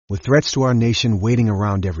With threats to our nation waiting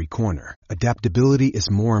around every corner, adaptability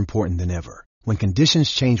is more important than ever. When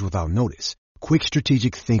conditions change without notice, quick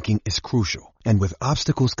strategic thinking is crucial. And with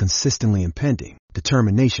obstacles consistently impending,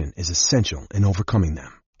 determination is essential in overcoming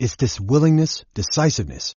them. It's this willingness,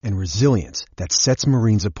 decisiveness, and resilience that sets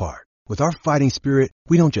Marines apart. With our fighting spirit,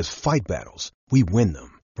 we don't just fight battles, we win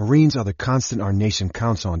them. Marines are the constant our nation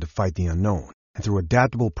counts on to fight the unknown. And through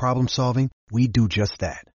adaptable problem solving, we do just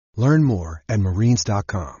that. Learn more at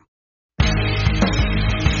marines.com.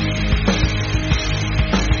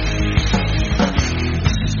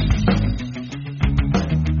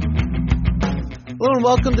 Hello and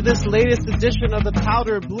welcome to this latest edition of the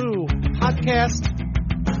Powder Blue podcast.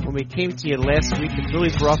 When we came to you last week, the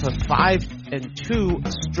Phillies were off a 5-2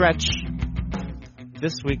 stretch.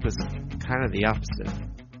 This week was kind of the opposite.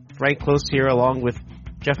 Frank Close here along with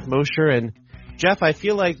Jeff Mosher. And Jeff, I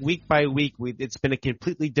feel like week by week, it's been a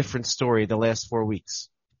completely different story the last 4 weeks.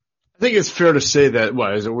 I think it's fair to say that,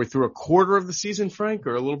 we're through a quarter of the season, Frank,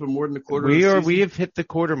 or a little bit more than a quarter of the season? We have hit the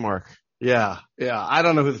quarter mark. Yeah. I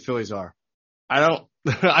don't know who the Phillies are. I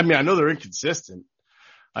know they're inconsistent.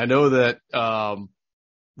 I know that,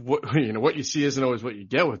 what you see isn't always what you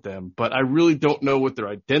get with them, but I really don't know what their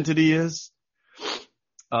identity is.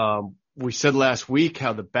 We said last week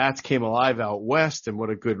how the bats came alive out west and what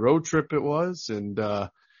a good road trip it was. And,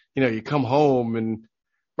 you come home and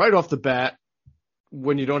right off the bat,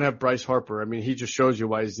 when you don't have Bryce Harper, he just shows you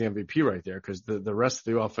why he's the MVP right there, because the rest of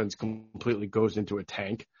the offense completely goes into a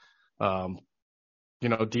tank.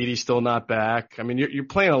 Didi's still not back. You're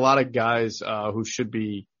playing a lot of guys who should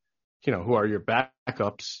be, who are your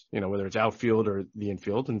backups, whether it's outfield or the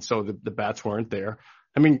infield. And so the bats weren't there.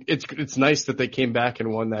 It's nice that they came back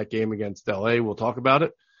and won that game against LA. We'll talk about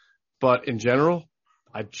it. But in general,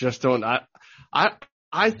 I just don't.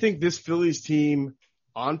 I think this Phillies team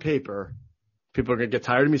on paper, people are going to get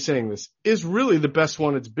tired of me saying this, is really the best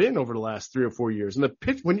one it's been over the last 3 or 4 years. And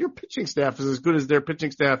when your pitching staff is as good as their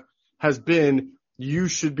pitching staff has been, you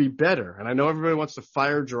should be better. And I know everybody wants to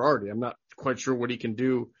fire Girardi. I'm not quite sure what he can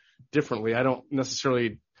do differently. I don't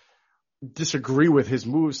necessarily disagree with his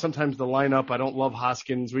moves. Sometimes the lineup, I don't love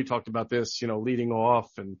Hoskins. We talked about this, leading off,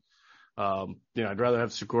 and I'd rather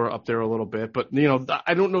have Segura up there a little bit. But,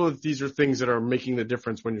 I don't know if these are things that are making the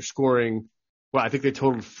difference when you're scoring. Well, I think they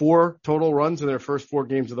totaled 4 total runs in their first 4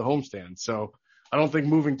 games of the homestand. So I don't think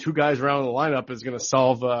moving 2 guys around the lineup is going to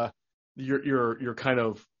solve your kind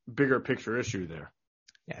of bigger picture issue there.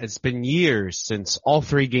 Yeah, it's been years since all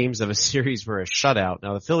 3 games of a series were a shutout.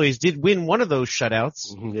 Now, the Phillies did win one of those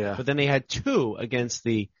shutouts, but then they had 2 against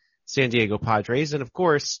the San Diego Padres. And, of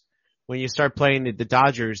course, when you start playing the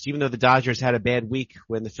Dodgers, even though the Dodgers had a bad week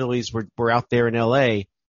when the Phillies were out there in L.A.,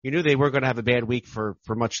 you knew they were going to have a bad week for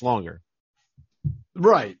much longer.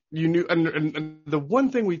 Right. You knew, and the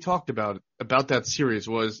one thing we talked about that series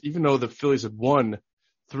was, even though the Phillies had won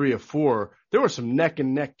 3 of 4, there were some neck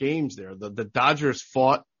and neck games there. The Dodgers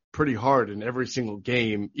fought pretty hard in every single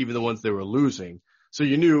game, even the ones they were losing. So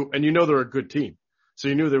you knew, and they're a good team. So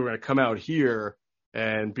you knew they were going to come out here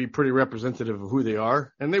and be pretty representative of who they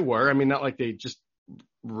are. And they were. Not like they just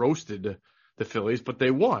roasted the Phillies, but they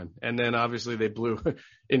won. And then obviously they blew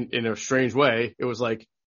in a strange way. It was like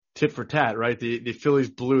tit for tat, right? The Phillies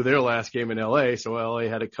blew their last game in LA, so LA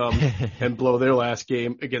had to come and blow their last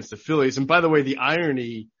game against the Phillies. And by the way, the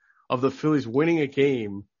irony of the Phillies winning a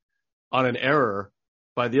game on an error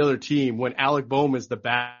by the other team when Alec Bohm is the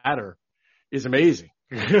batter is amazing.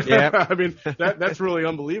 Yeah. That's really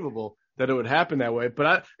unbelievable that it would happen that way.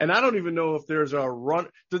 But I don't even know if there's a run,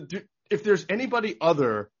 if there's anybody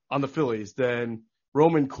other on the Phillies than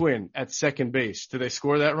Roman Quinn at second base. Do they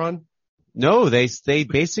score that run? No, they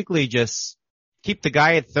basically just keep the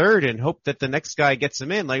guy at third and hope that the next guy gets him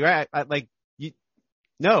in.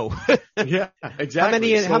 No. Yeah,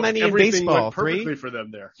 exactly. How many in baseball? Went perfectly 3 for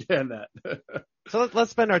them there. Yeah, that. So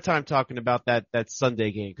let's spend our time talking about that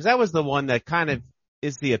Sunday game, because that was the one that kind of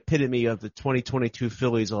is the epitome of the 2022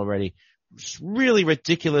 Phillies already. Really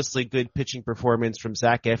ridiculously good pitching performance from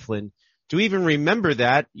Zach Eflin. To even remember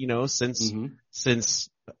that, since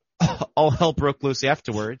all hell broke loose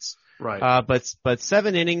afterwards. Right. But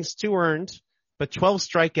 7 innings, 2 earned, but 12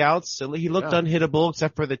 strikeouts. So he looked unhittable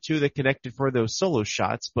except for the 2 that connected for those solo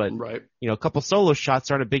shots. But, a couple solo shots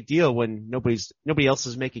aren't a big deal when nobody else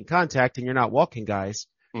is making contact and you're not walking guys,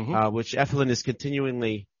 which Eflin is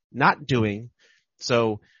continually not doing.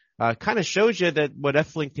 So, kind of shows you that what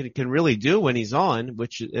Eflin can really do when he's on,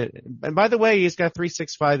 and by the way, he's got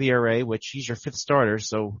 3.65 ERA, which he's your 5th starter.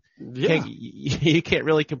 So you can't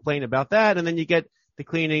really complain about that. And then you get the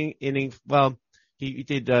cleaning inning. Well, he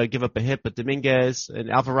did give up a hit, but Dominguez and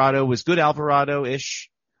Alvarado was good Alvarado-ish.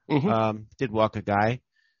 Did walk a guy.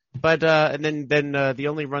 But, and then the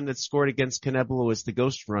only run that scored against Knebel was the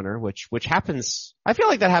ghost runner, which happens, I feel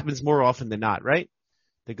like that happens more often than not, right?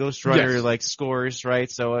 The ghost runner, scores,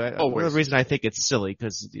 right? So, the reason I think it's silly,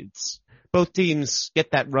 cause it's, both teams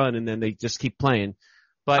get that run and then they just keep playing.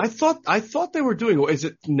 But I thought they were doing, is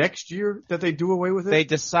it next year that they do away with it? They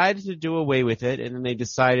decided to do away with it and then they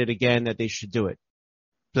decided again that they should do it.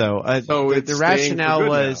 So, the rationale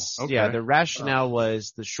was, the rationale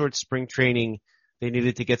was the short spring training. They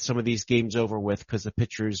needed to get some of these games over with because the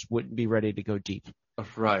pitchers wouldn't be ready to go deep.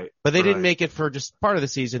 Right. But they didn't make it for just part of the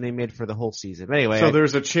season. They made it for the whole season. But anyway. So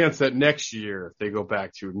there's a chance that next year they go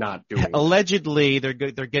back to not doing it. Allegedly, they're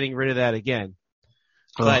getting rid of that again.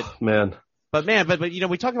 But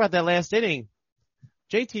we talk about that last inning.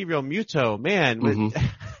 JT Realmuto, man,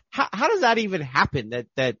 how does that even happen?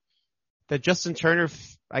 That Justin Turner,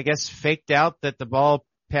 I guess, faked out that the ball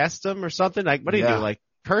passed him or something? Like, what do you do? Like,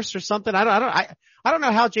 curse or something? I don't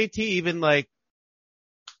know how JT even I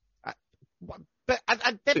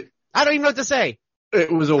don't even know what to say.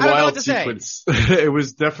 It was a wild sequence. It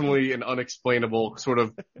was definitely an unexplainable sort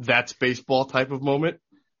of that's baseball type of moment.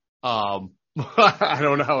 I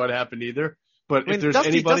don't know how it happened either. But if there's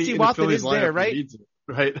anybody Dusty in Wathan the Phillies is there, lineup right? who needs it,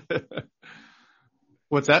 right?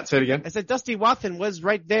 What's that? Say it again. I said Dusty Wathan was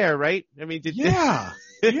right there, right? I mean,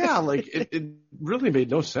 like it really made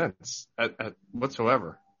no sense at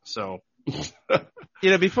whatsoever. So,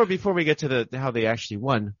 before we get to how they actually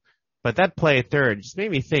won, but that play at third just made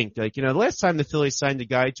me think, the last time the Phillies signed a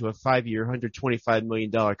guy to a 5-year, $125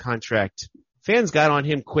 million contract, fans got on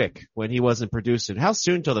him quick when he wasn't producing. How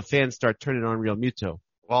soon till the fans start turning on Realmuto?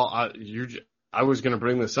 Well, I was going to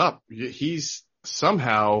bring this up. He's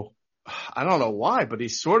somehow, I don't know why, but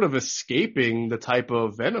he's sort of escaping the type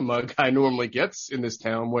of venom a guy normally gets in this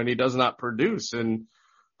town when he does not produce. And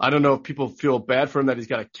I don't know if people feel bad for him that he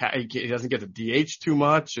doesn't get the DH too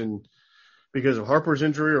much and because of Harper's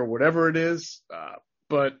injury or whatever it is.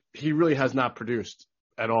 But he really has not produced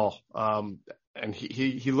at all. And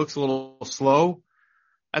he looks a little slow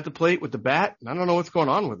at the plate with the bat. And I don't know what's going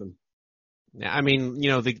on with him. I mean,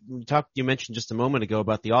 you mentioned just a moment ago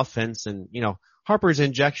about the offense and, Harper's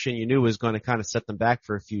injection you knew was going to kind of set them back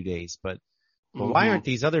for a few days, but why aren't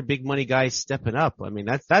these other big money guys stepping up? I mean,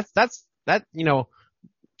 that's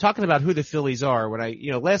talking about who the Phillies are. When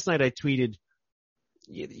last night I tweeted,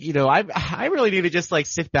 I really need to just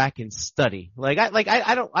sit back and study.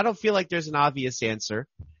 I don't feel like there's an obvious answer.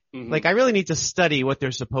 I really need to study what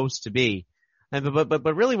they're supposed to be.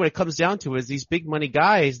 But really what it comes down to is these big money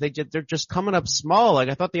guys, they're just coming up small.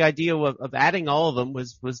 I thought the idea of adding all of them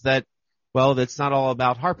was that, well, that's not all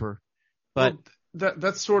about Harper, but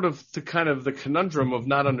that's sort of the conundrum of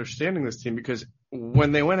not understanding this team because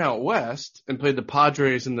when they went out west and played the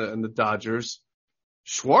Padres and the Dodgers,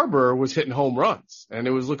 Schwarber was hitting home runs and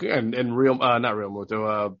it was looking, and not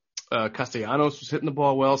Realmuto, Castellanos was hitting the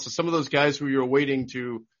ball well. So some of those guys who you were waiting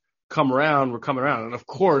to come around were coming around. And of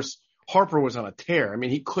course, Harper was on a tear. I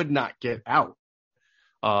mean, he could not get out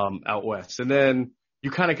west. And then you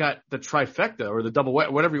kind of got the trifecta or the double,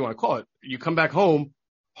 whatever you want to call it. You come back home,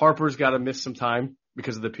 Harper's got to miss some time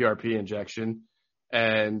because of the PRP injection,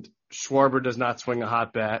 and Schwarber does not swing a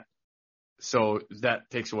hot bat, so that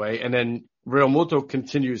takes away. And then Realmuto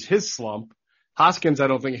continues his slump. Hoskins, I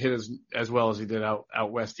don't think hit as well as he did out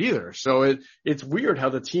west either. So it's weird how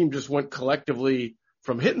the team just went collectively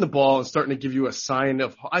from hitting the ball and starting to give you a sign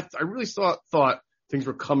of, I really thought things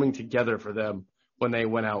were coming together for them when they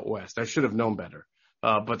went out west. I should have known better.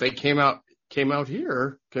 But they came out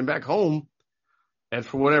here, came back home, and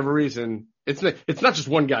for whatever reason, it's not just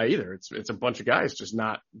one guy either. It's a bunch of guys just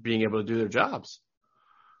not being able to do their jobs.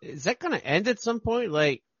 Is that going to end at some point?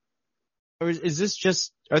 Or is this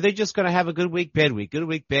just, are they just going to have a good week, bad week, good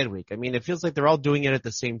week, bad week? I mean, it feels like they're all doing it at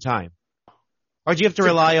the same time. Or do you have to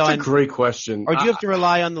rely on? That's a great question. Or do you have to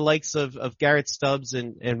rely on the likes of Garrett Stubbs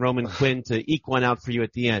and Roman Quinn to eke one out for you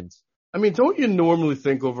at the end? I mean, don't you normally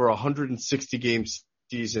think over a 160 game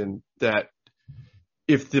season that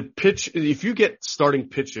if you get starting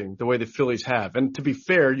pitching the way the Phillies have, and to be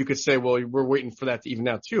fair, you could say, well, we're waiting for that to even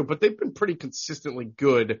out too, but they've been pretty consistently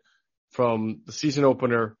good from the season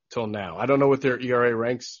opener till now. I don't know what their ERA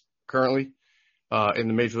ranks currently in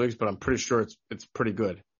the major leagues, but I'm pretty sure it's pretty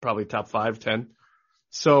good. Probably top 5, 10.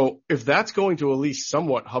 So if that's going to at least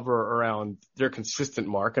somewhat hover around their consistent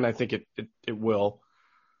mark, and I think it will,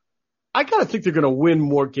 I gotta think they're going to win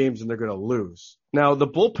more games than they're going to lose. Now, the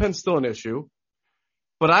bullpen's still an issue,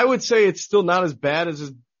 but I would say it's still not as bad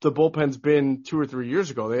as the bullpen's been 2 or 3 years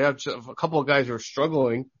ago. They have a couple of guys who are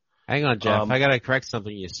struggling. Hang on, Jeff. I got to correct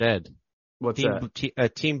something you said. What's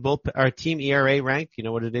that? Team ERA rank. You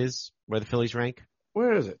know what it is? Where the Phillies rank?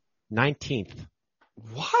 Where is it? 19th.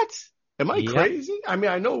 What? Am I crazy? I mean,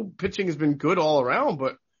 I know pitching has been good all around,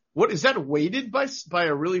 but what is that weighted by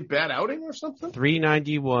a really bad outing or something?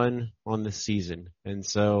 391 on the season. And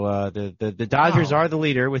so, the Dodgers are the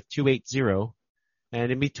leader with 280.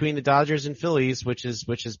 And in between the Dodgers and Phillies, which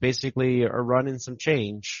is basically a run and some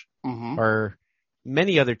change, are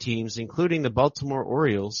many other teams, including the Baltimore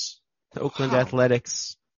Orioles, the Oakland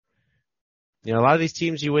Athletics. You know, a lot of these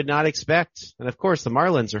teams you would not expect. And of course, the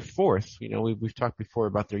Marlins are fourth. You know, we've talked before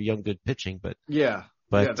about their young, good pitching, but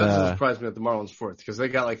that doesn't surprise me that the Marlins fourth, because they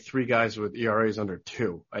got like 3 guys with ERAs under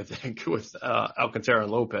 2, I think, with Alcantara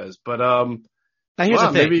and Lopez. But now here's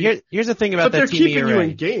the thing. Here's the thing about that team ERA. But they're keeping you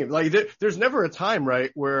in game. Like there's never a time,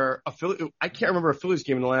 right, where I can't remember a Phillies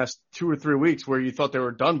game in the last 2 or 3 weeks where you thought they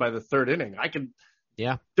were done by the 3rd inning.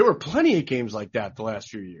 There were plenty of games like that the last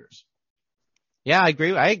few years. Yeah, I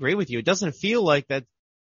agree with you. It doesn't feel like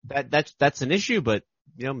that's an issue, but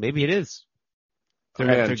you know, maybe it is.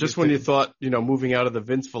 Just when you thought, you know, moving out of the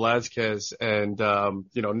Vince Velasquez and,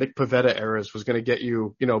 you know, Nick Pivetta eras was going to get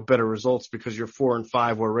you, you know, better results because you're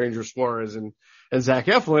 4-5 were Ranger Suarez and Zach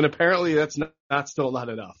Eflin. Apparently that's still not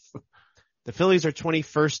enough. The Phillies are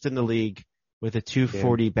 21st in the league with a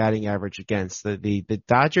 240 batting average against. The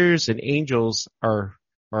Dodgers and Angels are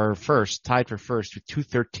first, tied for first with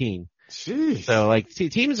 213. Jeez. So like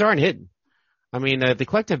teams aren't hitting. I mean, the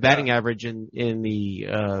collective batting average in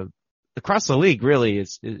the, across the league really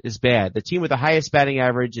is bad. The team with the highest batting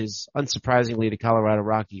average is unsurprisingly the Colorado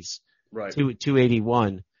Rockies. Right.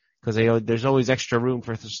 281. Cause there's always extra room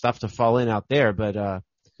for stuff to fall in out there. But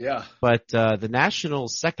the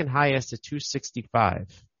Nationals second highest at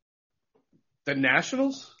 265. The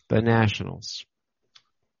Nationals? The Nationals.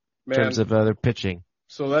 Man. In terms of their pitching.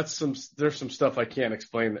 So there's some stuff I can't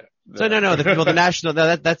explain there. So no, the National,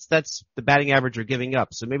 that's the batting average we're giving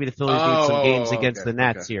up. So maybe the Phillies need some games against the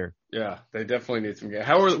Nats here. Yeah, they definitely need some games.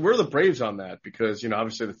 Where are the Braves on that? Because, you know,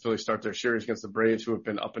 obviously the Phillies start their series against the Braves, who have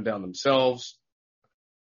been up and down themselves.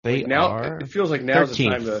 They are. It feels like now's 13th, the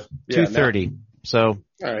time to 230. So.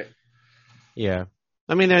 All right. Yeah.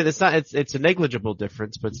 I mean, it's a negligible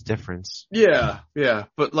difference, but it's a difference. Yeah.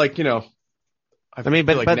 But like, you know. But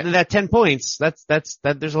that 10 points,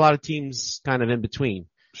 there's a lot of teams kind of in between.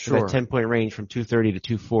 Sure. That 10-point range from 230 to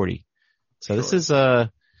 240. So this is, I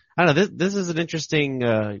don't know, this is an interesting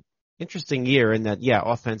year in that,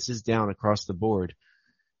 offense is down across the board.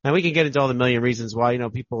 Now we can get into all the million reasons why, you know,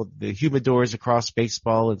 the humidors across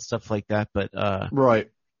baseball and stuff like that, but, right.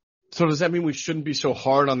 So does that mean we shouldn't be so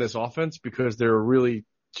hard on this offense because they're really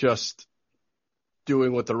just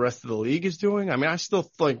doing what the rest of the league is doing? I mean, I still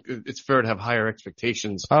think it's fair to have higher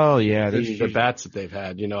expectations. Oh yeah. The bats that they've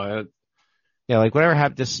had, you know. Yeah, like whatever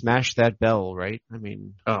happened to smash that bell, right? I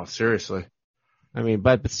mean. Oh, seriously. I mean,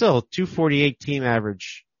 but still, 248 team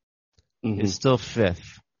average is still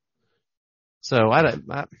 5th. So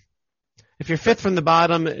if you're 5th from the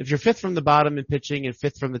bottom, in pitching and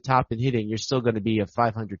 5th from the top in hitting, you're still going to be a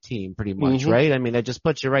 500 team pretty much, right? I mean, that just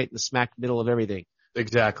puts you right in the smack middle of everything.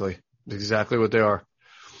 Exactly what they are.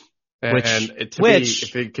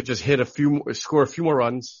 If they could just score a few more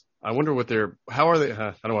runs. I wonder how are they?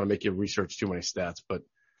 I don't want to make you research too many stats, but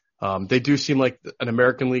they do seem like an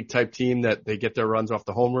American League type team that they get their runs off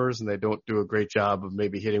the homers and they don't do a great job of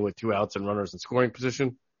maybe hitting with 2 outs and runners in scoring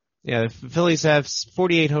position. Yeah, the Phillies have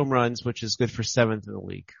 48 home runs, which is good for 7th in the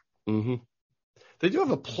league. Mm-hmm. They do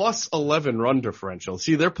have a plus 11 run differential.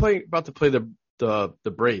 See, they're about to play the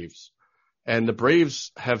Braves, and the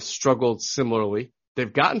Braves have struggled similarly.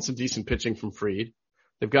 They've gotten some decent pitching from Fried.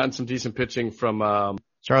 They've gotten some decent pitching from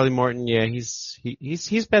Charlie Morton. Yeah, he's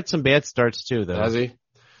had some bad starts too, though. Has he?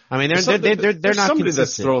 I mean, they're not somebody consistent.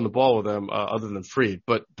 That's throwing the ball with them other than Fried.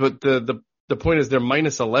 But the point is they're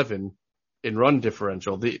minus 11 in run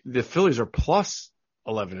differential. The Phillies are plus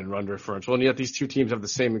 11 in run differential, and yet these two teams have the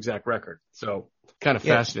same exact record. So kind of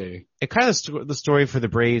fascinating. It kind of the story for the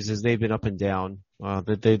Braves is they've been up and down.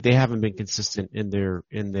 They haven't been consistent in their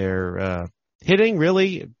hitting,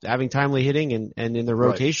 really having timely hitting and in their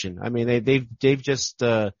rotation. Right. I mean, they've just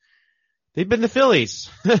they've been the Phillies.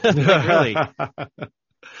 Really.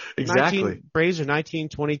 Exactly. Braves are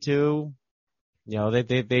 19-22. You know,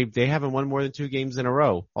 they haven't won more than 2 games in a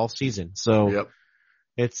row all season. So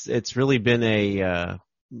it's really been a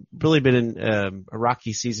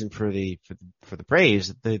rocky season for the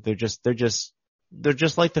Braves. They're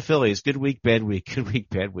just like the Phillies. Good week, bad week. Good week,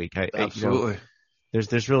 bad week. Absolutely.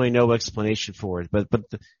 There's really no explanation for it. But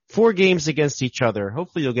the 4 games against each other,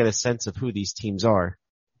 hopefully you'll get a sense of who these teams are.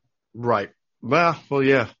 Right. Well,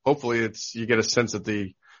 yeah. Hopefully you get a sense that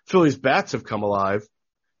the Phillies bats have come alive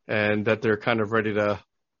and that they're kind of ready to,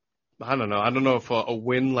 I don't know. I don't know if a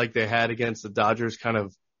win like they had against the Dodgers kind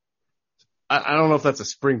of, I don't know if that's a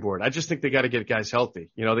springboard. I just think they got to get guys healthy.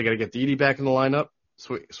 They got to get Didi back in the lineup,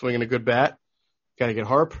 swinging a good bat. Got to get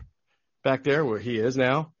Harp back there where he is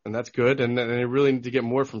now, and that's good. And they really need to get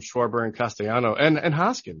more from Schwarber and Castellano and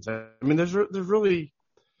Hoskins. I mean, there's really,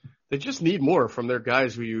 they just need more from their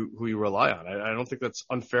guys who you rely on. I don't think that's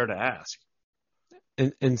unfair to ask.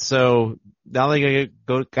 And so now they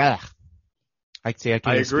go. I can't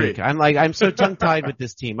agree. Speak. I'm so tongue tied with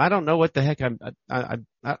this team. I don't know what the heck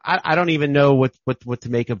I don't even know what to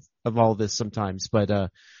make of all this sometimes. But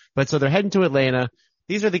so they're heading to Atlanta.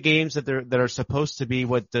 These are the games that are supposed to be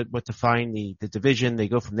what define the division. They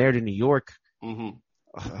go from there to New York.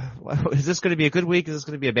 Mm-hmm. Is this going to be a good week? Is this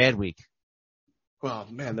going to be a bad week? Well,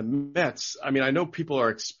 man, the Mets, I mean, I know people are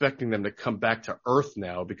expecting them to come back to earth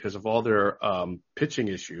now because of all their pitching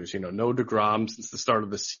issues. No DeGrom since the start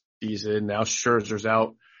of the season. Now Scherzer's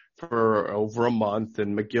out for over a month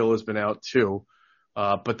and McGill has been out too.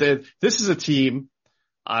 But this is a team,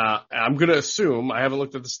 I'm going to assume, I haven't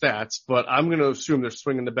looked at the stats, but I'm going to assume they're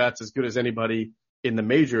swinging the bats as good as anybody in the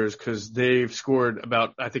majors because they've scored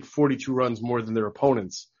about, I think, 42 runs more than their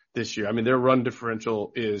opponents this year. I mean, their run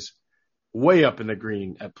differential is way up in the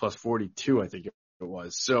green at plus 42, I think it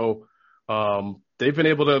was. So they've been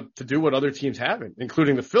able to do what other teams haven't,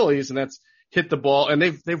 including the Phillies, and that's hit the ball. And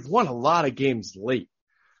they've won a lot of games late,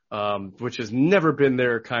 which has never been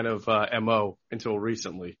their kind of MO until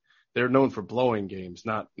recently. They're known for blowing games,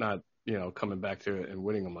 not coming back to it and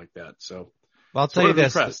winning them like that. So well, I'll tell you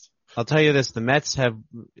this. I'll tell you this. The Mets have,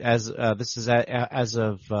 as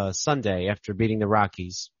of Sunday after beating the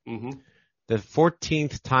Rockies, mm-hmm. the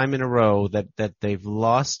 14th time in a row that they've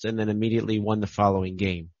lost and then immediately won the following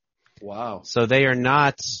game. Wow. So they have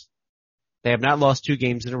not lost 2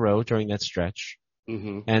 games in a row during that stretch.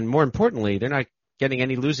 Mm-hmm. And more importantly, they're not getting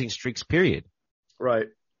any losing streaks, period. Right.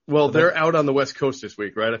 Well, they're out on the West Coast this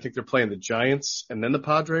week, right? I think they're playing the Giants and then the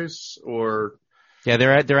Padres, or yeah,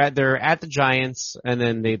 they're at the Giants and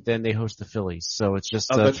then they host the Phillies. So it's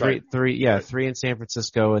just three in San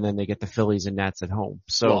Francisco and then they get the Phillies and Nats at home.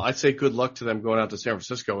 So well, I say good luck to them going out to San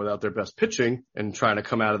Francisco without their best pitching and trying to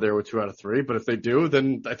come out of there with 2 out of 3. But if they do,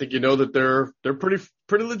 then I think that they're pretty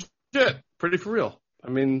legit, pretty for real. I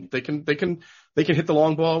mean, they can hit the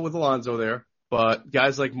long ball with Alonso there, but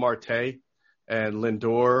guys like Marte and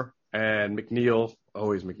Lindor and McNeil,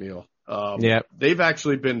 always McNeil. They've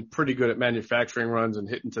actually been pretty good at manufacturing runs and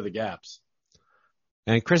hitting to the gaps.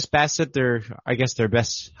 And Chris Bassett, their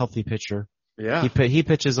best healthy pitcher. Yeah. He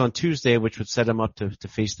pitches on Tuesday, which would set him up to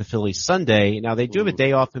face the Phillies Sunday. Now they do have a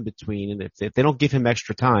day off in between, and if they don't give him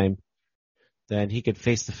extra time, then he could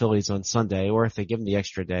face the Phillies on Sunday. Or if they give him the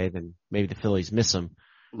extra day, then maybe the Phillies miss him.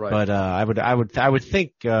 Right. But I would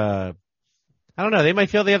think I don't know, they might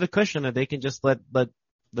feel they have the cushion that they can just let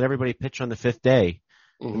everybody pitch on the 5th day.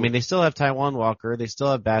 Mm-hmm. I mean, they still have Taijuan Walker, they still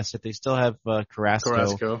have Bassett, they still have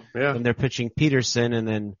Carrasco, yeah. And they're pitching Peterson, and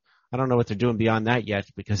then I don't know what they're doing beyond that yet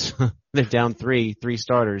because they're down three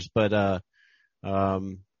starters. But I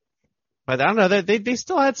don't know, they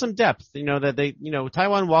still had some depth.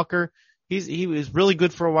 Taijuan Walker, he was really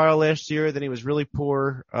good for a while last year, then he was really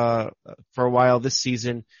poor for a while this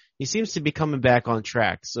season. He seems to be coming back on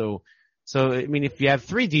track. So I mean, if you have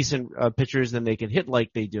 3 decent pitchers, then they can hit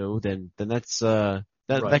like they do, then that's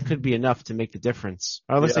that could be enough to make the difference.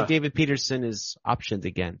 Or unless David Peterson is optioned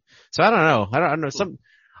again. So I don't know. I don't know.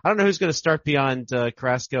 I don't know who's going to start beyond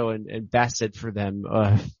Carrasco and Bassett for them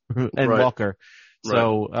and Walker.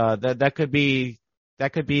 So that could be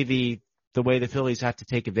the way the Phillies have to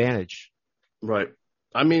take advantage. Right.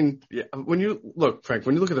 I mean, when you look at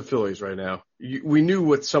the Phillies right now, we knew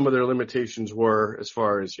what some of their limitations were as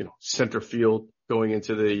far as, center field going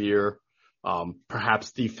into the year,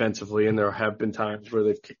 perhaps defensively. And there have been times where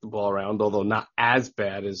they've kicked the ball around, although not as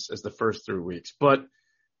bad as the first 3 weeks. But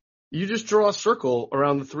you just draw a circle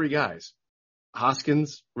around the 3 guys,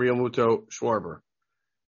 Hoskins, Realmuto, Schwarber,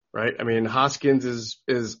 right? I mean, Hoskins is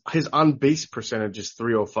his on base percentage is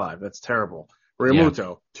 .305. That's terrible.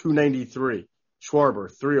 Realmuto, 293. Schwarber,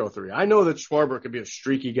 303. I know that Schwarber could be a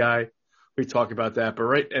streaky guy. We talk about that,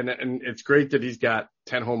 but and it's great that he's got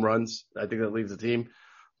 10 home runs. I think that leads the team,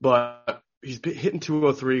 but he's hitting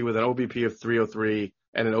 203 with an OBP of 303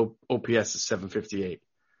 and an OPS of 758.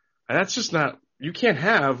 And that's just not, you can't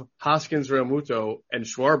have Hoskins, Realmuto, and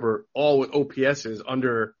Schwarber all with OPSs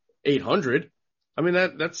under 800. I mean,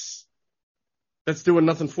 that's doing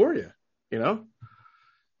nothing for you,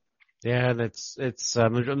 Yeah,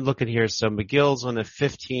 I'm looking here. So McGill's on a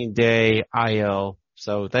 15-day IL.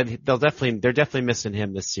 So that they're definitely missing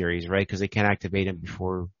him this series, right? Because they can't activate him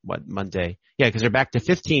before Monday? Yeah, because they're back to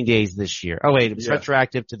 15 days this year. Oh wait, it's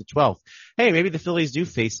retroactive to the 12th. Hey, maybe the Phillies do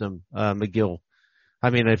face him, McGill. I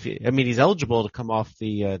mean, he's eligible to come off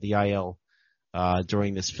the IL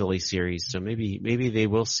during this Philly series, so maybe they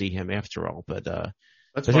will see him after all. But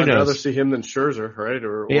that's fine. I'd rather see him than Scherzer, right?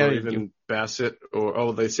 Or even Bassett.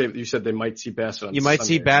 Or you said they might see Bassett on Sunday. You might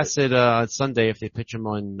see Bassett on Sunday if they pitch him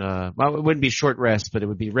on. Well, it wouldn't be short rest, but it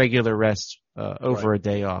would be regular rest over a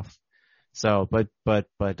day off. So, but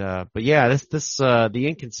yeah, this the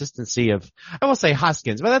inconsistency of, I will say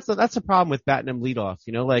Hoskins, but that's a problem with batting him leadoff.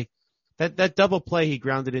 You know, like that double play he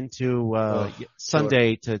grounded into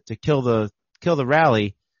Sunday to kill the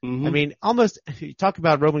rally. Mm-hmm. I mean, almost, you talk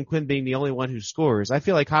about Roman Quinn being the only one who scores. I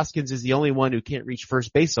feel like Hoskins is the only one who can't reach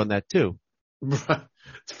first base on that too. It's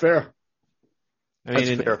fair. That's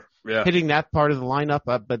fair. Yeah. Hitting that part of the lineup,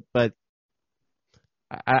 but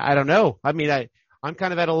I don't know. I mean, I'm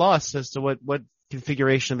kind of at a loss as to what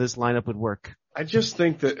configuration of this lineup would work. I just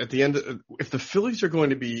think that at the end, if the Phillies are going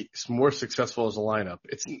to be more successful as a lineup,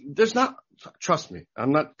 trust me,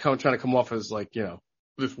 I'm not trying to come off as like, you know,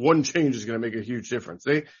 this one change is going to make a huge difference.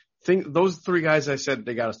 They think those three guys I said,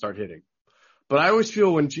 they got to start hitting. But I always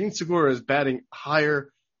feel when Gene Segura is batting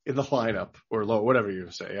higher in the lineup or low, whatever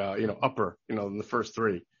you say, upper, in the first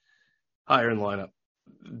three, higher in the lineup,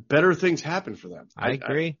 better things happen for them. I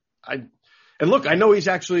agree. And look, I know he's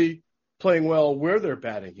actually playing well where they're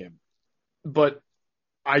batting him, but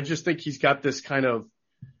I just think he's got this kind of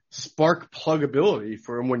spark plug ability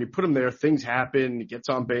for him. When you put him there, things happen. He gets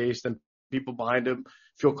on base, then people behind him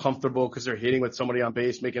feel comfortable because they're hitting with somebody on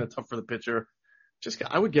base, making it tough for the pitcher.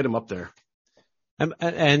 I would get him up there.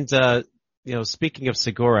 Speaking of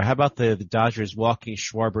Segura, how about the Dodgers walking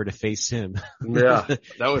Schwarber to face him? Yeah,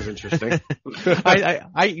 that was interesting.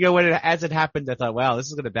 As it happened, I thought, wow, this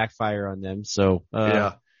is going to backfire on them. So,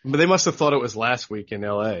 yeah, but they must have thought it was last week in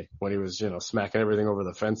LA when he was, smacking everything over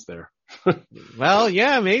the fence there. Well,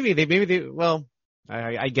 yeah, maybe they,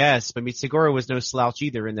 I guess. I mean, Segura was no slouch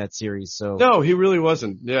either in that series. So no, he really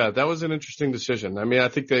wasn't. Yeah, that was an interesting decision. I mean, I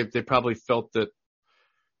think they probably felt that.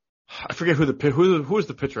 I forget who was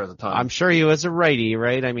the pitcher at the time. I'm sure he was a righty,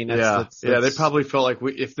 right? I mean, that's they probably felt like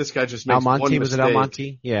if this guy just makes Almonte, one mistake. Was it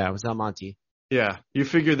Almonte? Yeah, it was Almonte. Yeah, you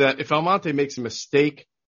figure that if Almonte makes a mistake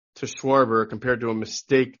to Schwarber compared to a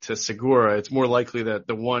mistake to Segura, it's more likely that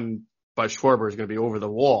the one by Schwarber is going to be over the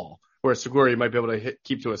wall, whereas Segura you might be able to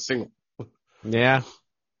keep to a single. Yeah.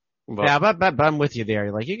 But I'm with you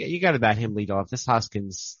there. Like you got to bat him lead off. This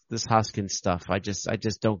Hoskins stuff. I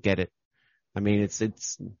just don't get it. I mean, it's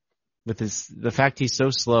with the fact he's so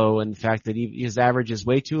slow and the fact that his average is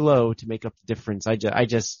way too low to make up the difference. I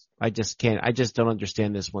just can't. I just don't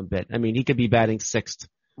understand this one bit. I mean, he could be batting sixth,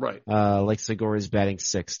 right? Like Segura is batting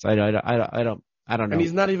sixth. I don't know. And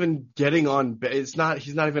he's not even getting on. He's not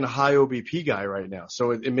even a high OBP guy right now.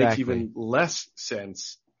 So it makes even less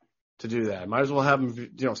sense to do that. Might as well have him,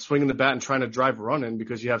 swinging the bat and trying to drive a run in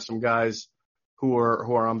because you have some guys who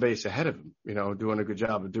are on base ahead of him, doing a good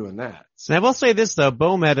job of doing that. And I will say this though,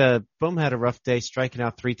 Bohm had a rough day, striking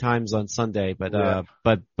out 3 times on Sunday, but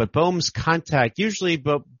Bohm's contact, usually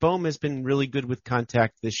Bohm has been really good with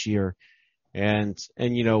contact this year. And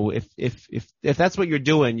if that's what you're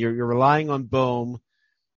doing, you're relying on Bohm,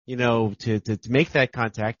 to make that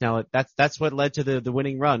contact. Now that's what led to the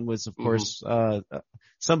winning run was of course,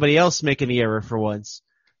 somebody else making the error for once,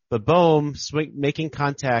 but Bohm making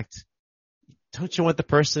contact. Don't you want the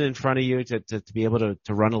person in front of you to be able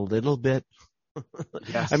to run a little bit?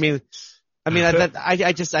 Yes. I mean,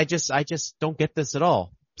 I just don't get this at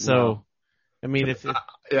all. So, no. I mean,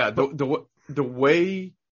 the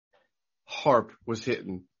way Harp was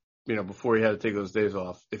hitting, before he had to take those days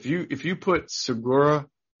off, if you put Segura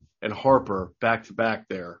and Harper back to back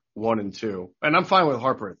there, 1 and 2, and I'm fine with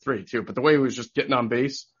Harper at 3 too, but the way he was just getting on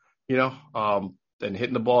base, and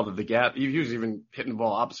hitting the ball to the gap, he was even hitting the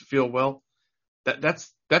ball opposite field well.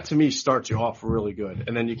 That to me starts you off really good.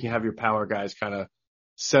 And then you can have your power guys kind of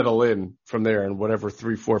settle in from there and whatever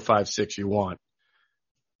 3, 4, 5, 6 you want.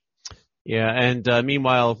 Yeah. And,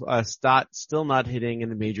 meanwhile, Stott still not hitting in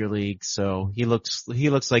the major league. So he looks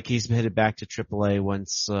like he's headed back to AAA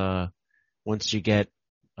once you get,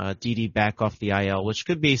 Didi back off the IL, which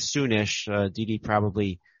could be soonish. Didi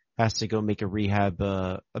probably has to go make a rehab,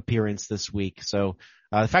 appearance this week. So,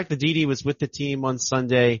 the fact that Didi was with the team on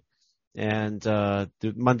Sunday, and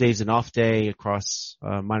Monday's an off day across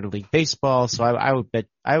minor league baseball, so I would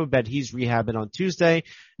bet he's rehabbing on Tuesday.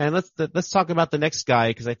 And let's talk about the next guy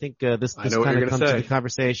because I think this kind of comes to the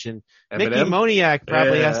conversation. Mickey Moniak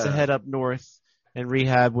probably has to head up north and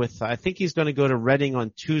rehab with, I think he's going to go to Reading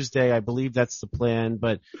on Tuesday. I believe that's the plan.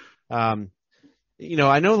 But, I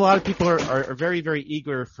know a lot of people are very, very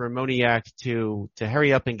eager for Moniak to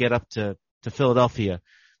hurry up and get up to Philadelphia.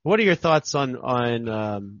 What are your thoughts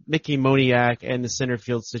on Mickey Moniak and the center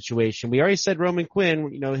field situation? We already said Roman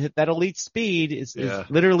Quinn, hit that elite speed is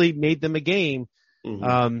literally made them a game.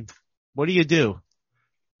 Mm-hmm. What do you do?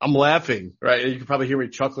 I'm laughing, right? You can probably hear me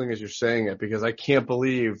chuckling as you're saying it because I can't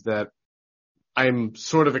believe that I'm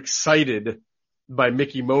sort of excited by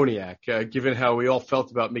Mickey Moniak, given how we all felt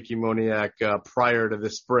about Mickey Moniak prior to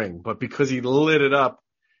this spring. But because he lit it up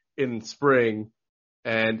in spring,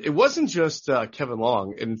 and it wasn't just Kevin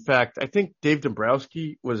Long. In fact, I think Dave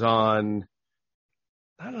Dombrowski was on,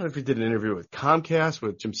 I don't know if he did an interview with Comcast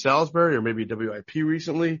with Jim Salisbury or maybe WIP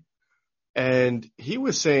recently. And he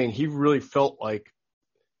was saying he really felt like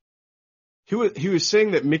he was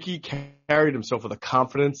saying that Mickey carried himself with a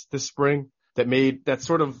confidence this spring that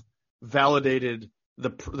sort of validated the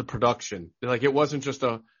production. Like it wasn't just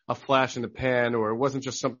a flash in the pan, or it wasn't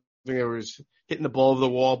just something that was hitting the ball over the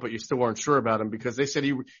wall, but you still weren't sure about him, because they said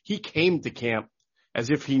he came to camp as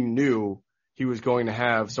if he knew he was going to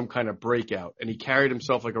have some kind of breakout, and he carried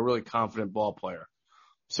himself like a really confident ball player.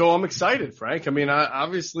 So I'm excited, Frank. I mean,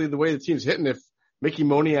 obviously the way the team's hitting, if Mickey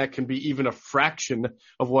Moniak can be even a fraction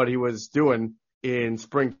of what he was doing in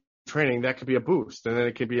spring training, that could be a boost, and then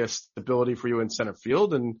it could be a stability for you in center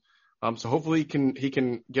field. And so hopefully he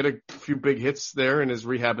can get a few big hits there in his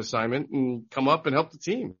rehab assignment and come up and help the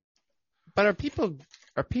team. But are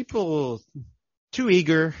people too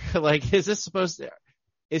eager? Like, is he supposed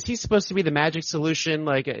to be the magic solution?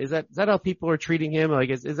 Like, is that how people are treating him? Like,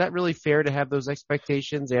 is that really fair to have those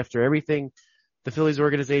expectations after everything the Phillies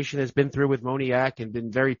organization has been through with Moniak and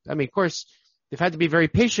been of course, they've had to be very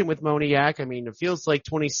patient with Moniak. I mean, it feels like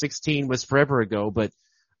 2016 was forever ago, but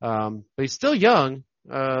he's still young.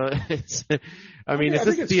 Is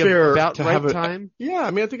this the about right time? Yeah, I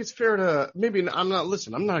mean, I think it's fair to I'm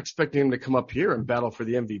not expecting him to come up here and battle for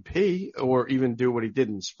the MVP or even do what he did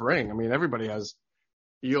in spring. I mean,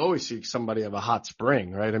 you always see somebody have a hot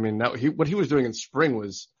spring, right? I mean, what he was doing in spring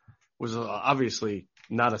was obviously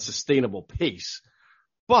not a sustainable pace,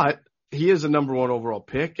 but he is a number one overall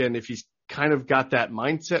pick. And if he's kind of got that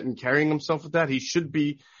mindset and carrying himself with that, he should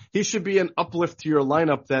be an uplift to your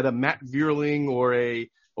lineup that a Matt Vierling or a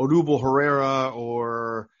Odubel Herrera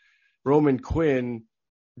or Roman Quinn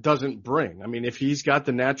doesn't bring. I mean, if he's got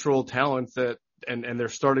the natural talents and they're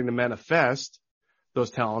starting to manifest those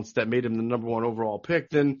talents that made him the number one overall pick,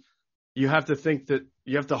 then you have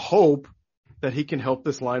to hope that he can help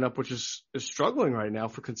this lineup, which is struggling right now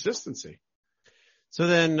for consistency. So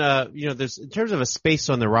then, there's, in terms of a space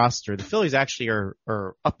on the roster, the Phillies actually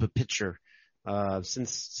are up a pitcher,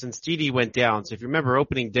 since Didi went down. So if you remember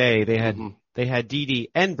opening day, they had Didi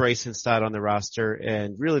and Bryson Stott on the roster,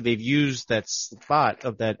 and really they've used that spot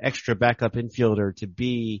of that extra backup infielder to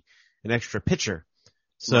be an extra pitcher.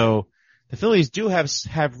 So the Phillies do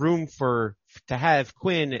have room to have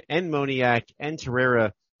Quinn and Moniak and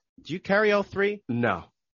Herrera. Do you carry all three? No.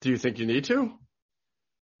 Do you think you need to?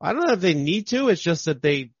 I don't know if they need to. It's just that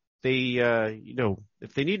they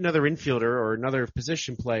if they need another infielder or another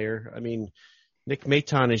position player, I mean, Nick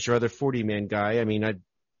Maton is your other 40-man guy. I mean,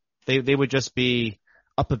 they would just be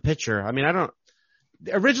up a pitcher. I mean,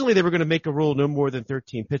 originally they were going to make a rule no more than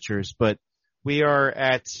 13 pitchers, but we are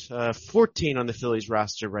at 14 on the Phillies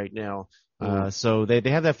roster right now. So they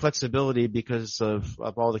have that flexibility because of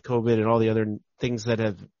all the COVID and all the other things that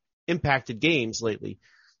have impacted games lately.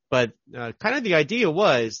 But kind of the idea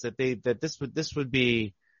was that this would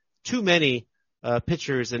be too many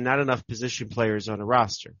pitchers and not enough position players on a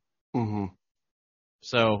roster. Mm-hmm.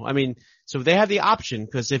 So they have the option,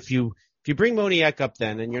 because if you bring Moniak up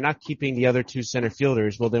then and you're not keeping the other two center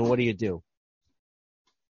fielders, well then what do you do?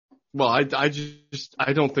 Well, I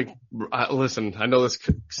don't think. Listen, I know this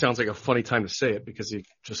sounds like a funny time to say it because he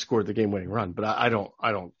just scored the game-winning run, but I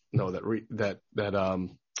don't know that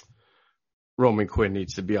Roman Quinn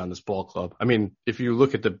needs to be on this ball club. I mean, if you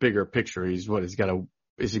look at the bigger picture, is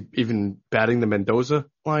he even batting the Mendoza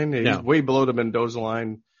line? He's way below the Mendoza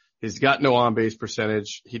line. He's got no on-base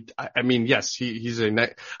percentage. He's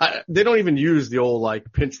they don't even use the old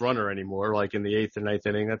like pinch runner anymore, like in the 8th or 9th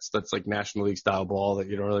inning. That's like National League style ball that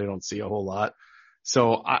you don't see a whole lot.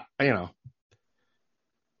 So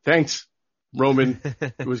thanks, Roman.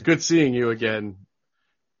 It was good seeing you again.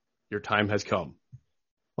 Your time has come.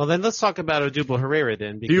 Well, then let's talk about Odubel Herrera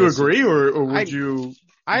then. Do you agree, or would you?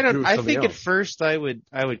 I think at first I would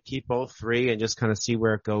keep all three and just kind of see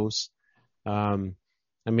where it goes.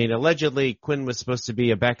 I mean, allegedly Quinn was supposed to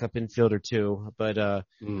be a backup infielder too, but I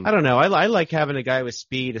don't know. I like having a guy with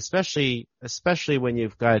speed, especially when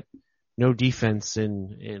you've got no defense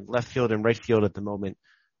in left field and right field at the moment.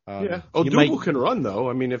 Odubel can run though.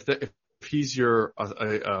 I mean, if he's your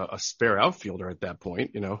a spare outfielder at that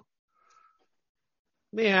point, you know.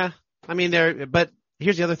 Yeah, I mean but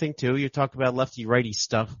here's the other thing too. You talk about lefty righty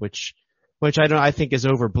stuff, which I think is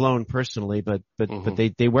overblown personally, but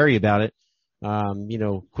they worry about it. You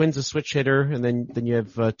know, Quinn's a switch hitter, and then you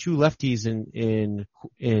have two lefties in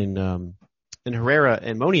Herrera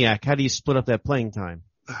and Moniak. How do you split up that playing time?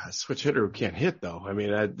 Switch hitter who can't hit though. I mean,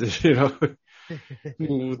 you know,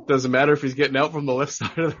 it doesn't matter if he's getting out from the left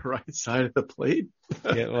side or the right side of the plate.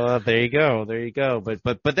 Yeah, well, there you go.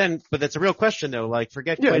 But that's a real question though. Like,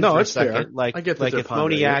 forget Quinn for a second. Fair. Like if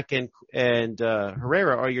Moniak and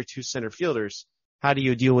Herrera are your two center fielders, how do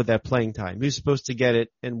you deal with that playing time? Who's supposed to get it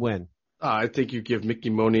and when? I think you give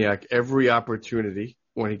Mickey Moniak every opportunity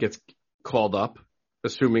when he gets called up,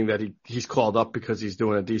 assuming that he's called up because he's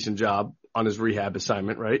doing a decent job on his rehab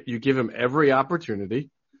assignment, right? You give him every opportunity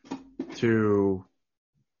to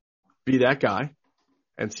be that guy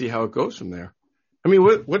and see how it goes from there. I mean,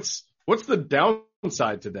 what's the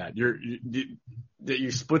downside to that?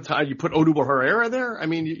 You split time, you put Odubel Herrera there. I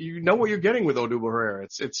mean, you know what you're getting with Odubel Herrera.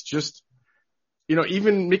 It's just, you know,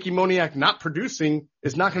 even Mickey Moniak not producing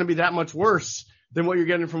is not going to be that much worse than what you're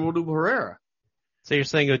getting from Odubel Herrera. So you're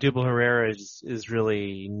saying Odubel Herrera is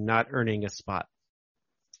really not earning a spot?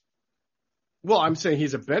 Well, I'm saying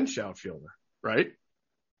he's a bench outfielder, right?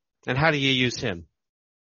 And how do you use him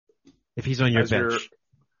if he's on your bench?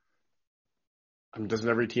 Doesn't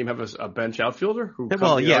every team have a bench outfielder?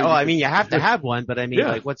 I mean, you have to have one, but I mean,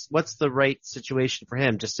 like, what's the right situation for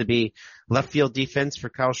him? Just to be left field defense for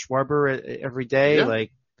Kyle Schwarber every day? Yeah,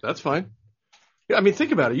 like, that's fine. Yeah, I mean,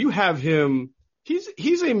 think about it. You have him.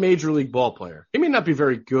 He's a major league ball player. He may not be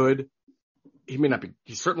very good.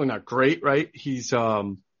 He's certainly not great, right?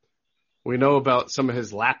 We know about some of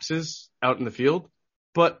his lapses out in the field,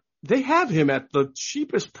 but they have him at the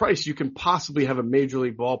cheapest price you can possibly have a major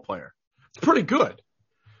league ball player. It's pretty good.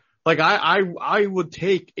 Like I would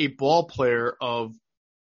take a ball player of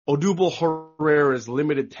Odubel Herrera's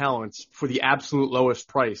limited talents for the absolute lowest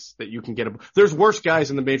price that you can get. There's worse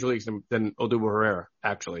guys in the major leagues than Odubel Herrera,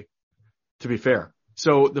 actually, to be fair.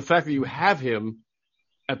 So the fact that you have him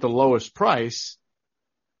at the lowest price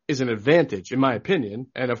is an advantage, in my opinion.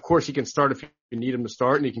 And of course, he can start if you need him to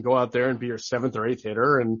start, and he can go out there and be your seventh or eighth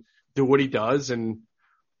hitter and do what he does. And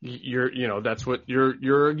that's what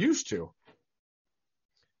you're used to.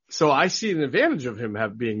 So I see an advantage of him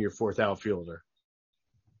being your fourth outfielder.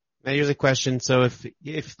 Now here's a question. So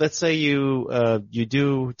if let's say you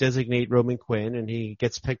do designate Roman Quinn and he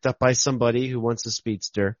gets picked up by somebody who wants a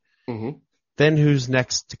speedster, then who's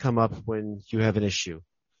next to come up when you have an issue?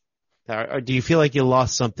 Or do you feel like you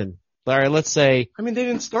lost something? All right, let's say. I mean, they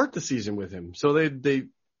didn't start the season with him, so they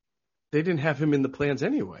didn't have him in the plans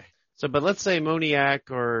anyway. So, but let's say Moniak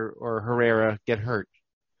or Herrera get hurt.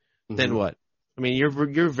 Then what? I mean,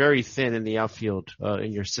 you're very thin in the outfield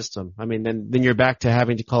in your system. I mean, then you're back to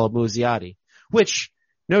having to call up Muzziotti, which,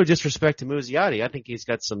 no disrespect to Muzziotti, I think he's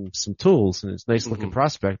got some tools and it's a nice looking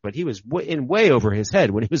prospect, but he was way over his head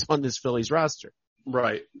when he was on this Phillies roster.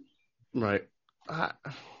 Right. These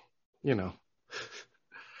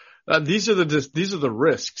are the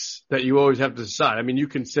risks that you always have to decide. I mean, you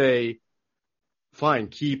can say, fine,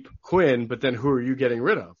 keep Quinn, but then who are you getting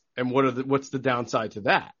rid of? And what's the downside to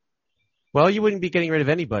that? Well, you wouldn't be getting rid of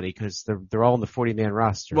anybody because they're all in the 40-man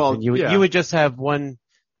roster. Well, and you would just have one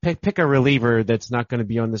pick a reliever that's not going to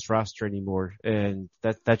be on this roster anymore, and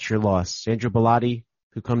that's your loss. Andrew Bellotti,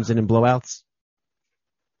 who comes in blowouts.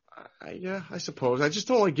 Yeah, I suppose. I just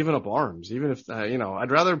don't like giving up arms, even if I'd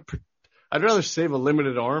rather save a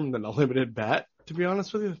limited arm than a limited bat, to be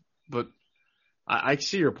honest with you. But I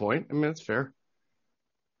see your point. I mean, that's fair.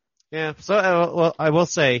 Yeah. So, well, I will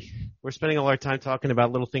say we're spending all our time talking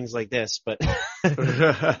about little things like this, but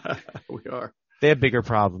we are. They have bigger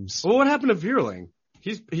problems. Well, what happened to Vierling?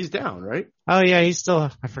 He's down, right? Oh yeah, I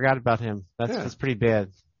forgot about him. That's pretty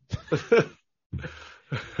bad.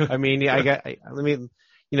 I mean, Matt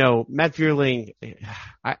Vierling,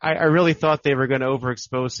 I really thought they were going to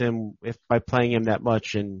overexpose him by playing him that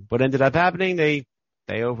much, and what ended up happening, they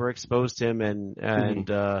overexposed him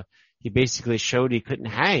and he basically showed he couldn't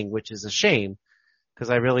hang, which is a shame because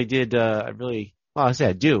I really did, I do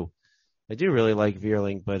really like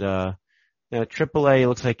Vierling, but, AAA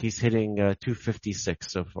looks like he's hitting,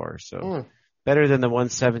 256 so far. So better than the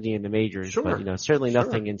 170 in the majors, sure. But, certainly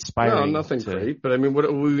nothing inspiring. No, nothing great, but I mean,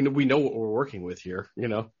 we know what we're working with here,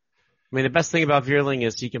 I mean, the best thing about Vierling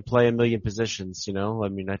is he can play a million positions, you know? I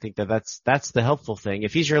mean, I think that's the helpful thing.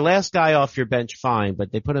 If he's your last guy off your bench, fine,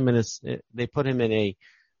 but they put him in a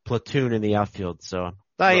platoon in the outfield. So,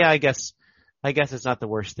 Right. yeah, I guess it's not the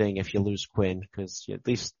worst thing if you lose Quinn, because at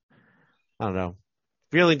least, I don't know.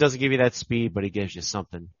 Vierling doesn't give you that speed, but he gives you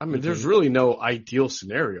something. I mean, there's really no ideal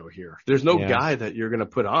scenario here. There's no guy that you're going to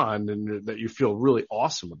put on and that you feel really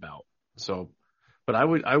awesome about. So, but I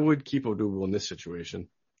would keep Odubel in this situation.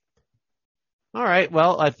 All right.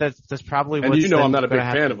 Well, that's probably what. And I'm not a big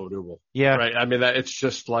fan of Odubel. Yeah. Right. I mean, it's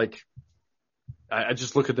just like, I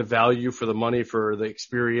just look at the value for the money, for the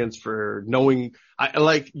experience, for knowing,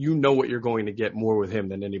 what you're going to get more with him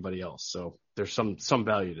than anybody else. So there's some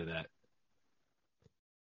value to that.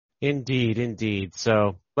 Indeed.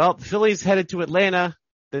 So, well, the Phillies headed to Atlanta,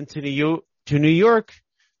 then to New York.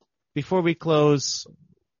 Before we close,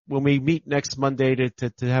 when we meet next Monday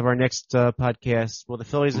to have our next podcast, will the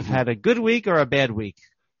Phillies have had a good week or a bad week?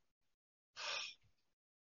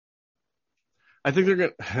 I think they're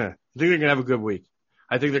gonna have a good week.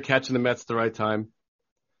 I think they're catching the Mets at the right time.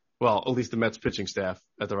 Well, at least the Mets pitching staff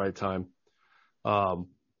at the right time.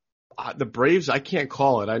 The Braves, I can't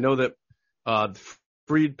call it. I know that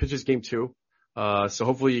Fried pitches game 2, so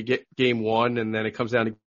hopefully you get game 1, and then it comes down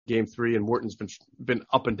to game 3, and Morton's been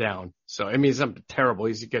up and down. So I mean, he's not terrible.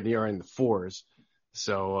 He's getting ERA in the 4s.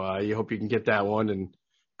 So you hope you can get that one and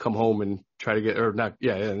come home and try to get, or not,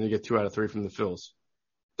 and you get 2 out of 3 from the Phils.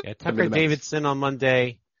 Yeah, Tucker Davidson on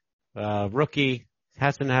Monday, rookie,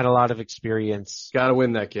 hasn't had a lot of experience. Got to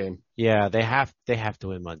win that game. Yeah, they have to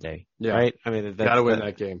win Monday. Yeah. Right? I mean, got to win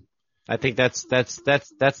that game. I think that's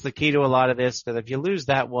the key to a lot of this. Because if you lose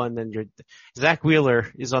that one, then Zach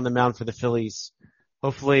Wheeler is on the mound for the Phillies.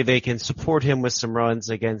 Hopefully they can support him with some runs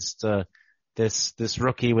against this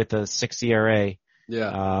rookie with a 6 ERA.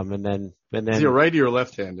 Yeah. And then is he a righty or a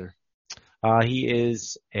left-hander? He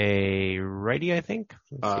is a righty, I think.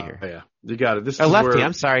 Let's see here. Yeah, you got it. This is lefty. Where,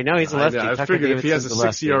 I'm sorry. No, he's a lefty. I figured if he has a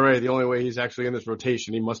 6 ERA, the only way he's actually in this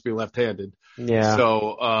rotation, he must be left-handed. Yeah.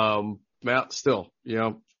 So, Matt, still,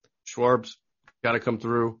 Schwarb's got to come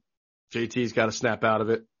through. JT's got to snap out of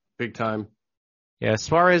it big time. Yeah,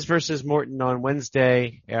 Suarez versus Morton on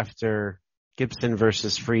Wednesday after Gibson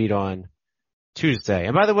versus Fried on Tuesday.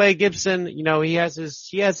 And by the way, Gibson, he has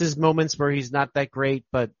his moments where he's not that great,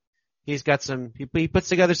 but he's got he puts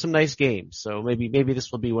together some nice games. So maybe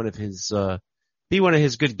this will be one of his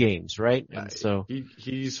good games, right? And so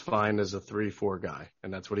he's fine as a 3-4 guy,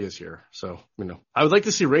 and that's what he is here. So, I would like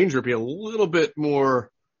to see Ranger be a little bit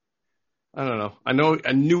more, I don't know.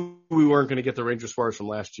 I knew we weren't going to get the Ranger Suarez from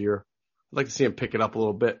last year. I'd like to see him pick it up a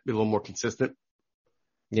little bit, be a little more consistent.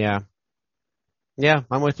 Yeah. Yeah,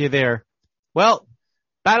 I'm with you there. Well,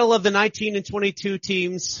 battle of the 19 and 22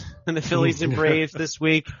 teams and the Phillies and Braves this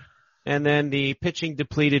week. And then the pitching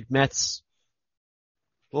depleted Mets.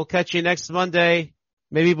 We'll catch you next Monday.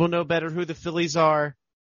 Maybe we'll know better who the Phillies are.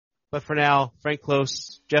 But for now, Frank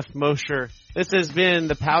Close, Jeff Mosher. This has been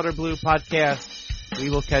the Powder Blue Podcast. We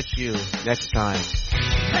will catch you next time.